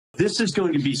This is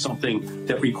going to be something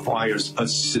that requires a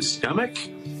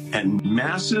systemic and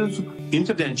massive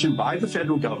intervention by the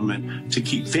federal government to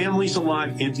keep families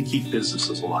alive and to keep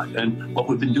businesses alive. And what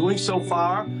we've been doing so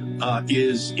far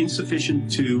is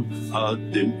insufficient to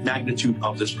the magnitude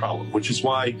of this problem, which is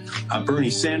why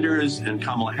Bernie Sanders and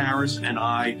Kamala Harris and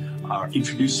I are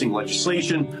introducing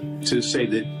legislation to say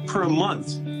that per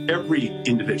month, every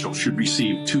individual should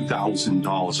receive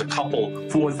 $2,000, a couple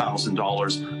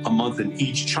 $4,000 a month, and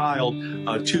each child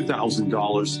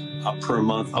 $2,000 per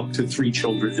month, up to 3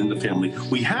 children in the family.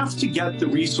 We have to get the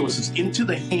resources into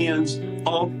the hands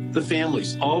of the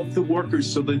families, of the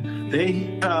workers, so that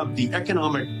they have the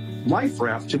economic life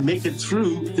raft to make it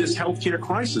through this healthcare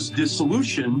crisis. This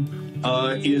solution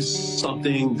is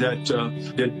something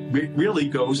that really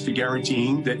goes to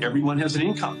guaranteeing that everyone has an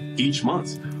income each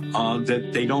month.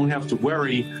 That they don't have to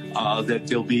worry that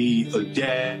there'll be a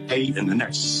day in the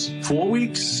next 4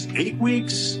 weeks, 8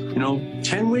 weeks,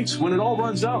 10 weeks, when it all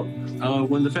runs out,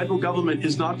 when the federal government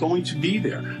is not going to be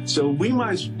there. So we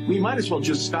might as well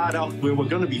just start out where we're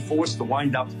going to be forced to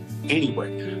wind up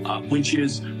anyway, which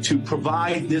is to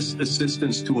provide this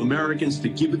assistance to Americans, to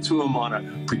give it to them on a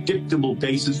predictable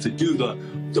basis, to do the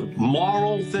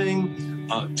moral thing,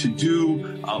 to do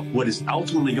what is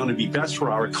ultimately going to be best for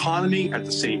our economy at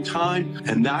the same time.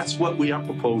 And that's what we are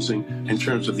proposing in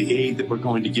terms of the aid that we're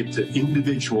going to give to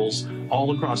individuals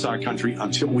all across our country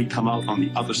until we come out on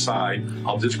the other side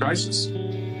of this crisis.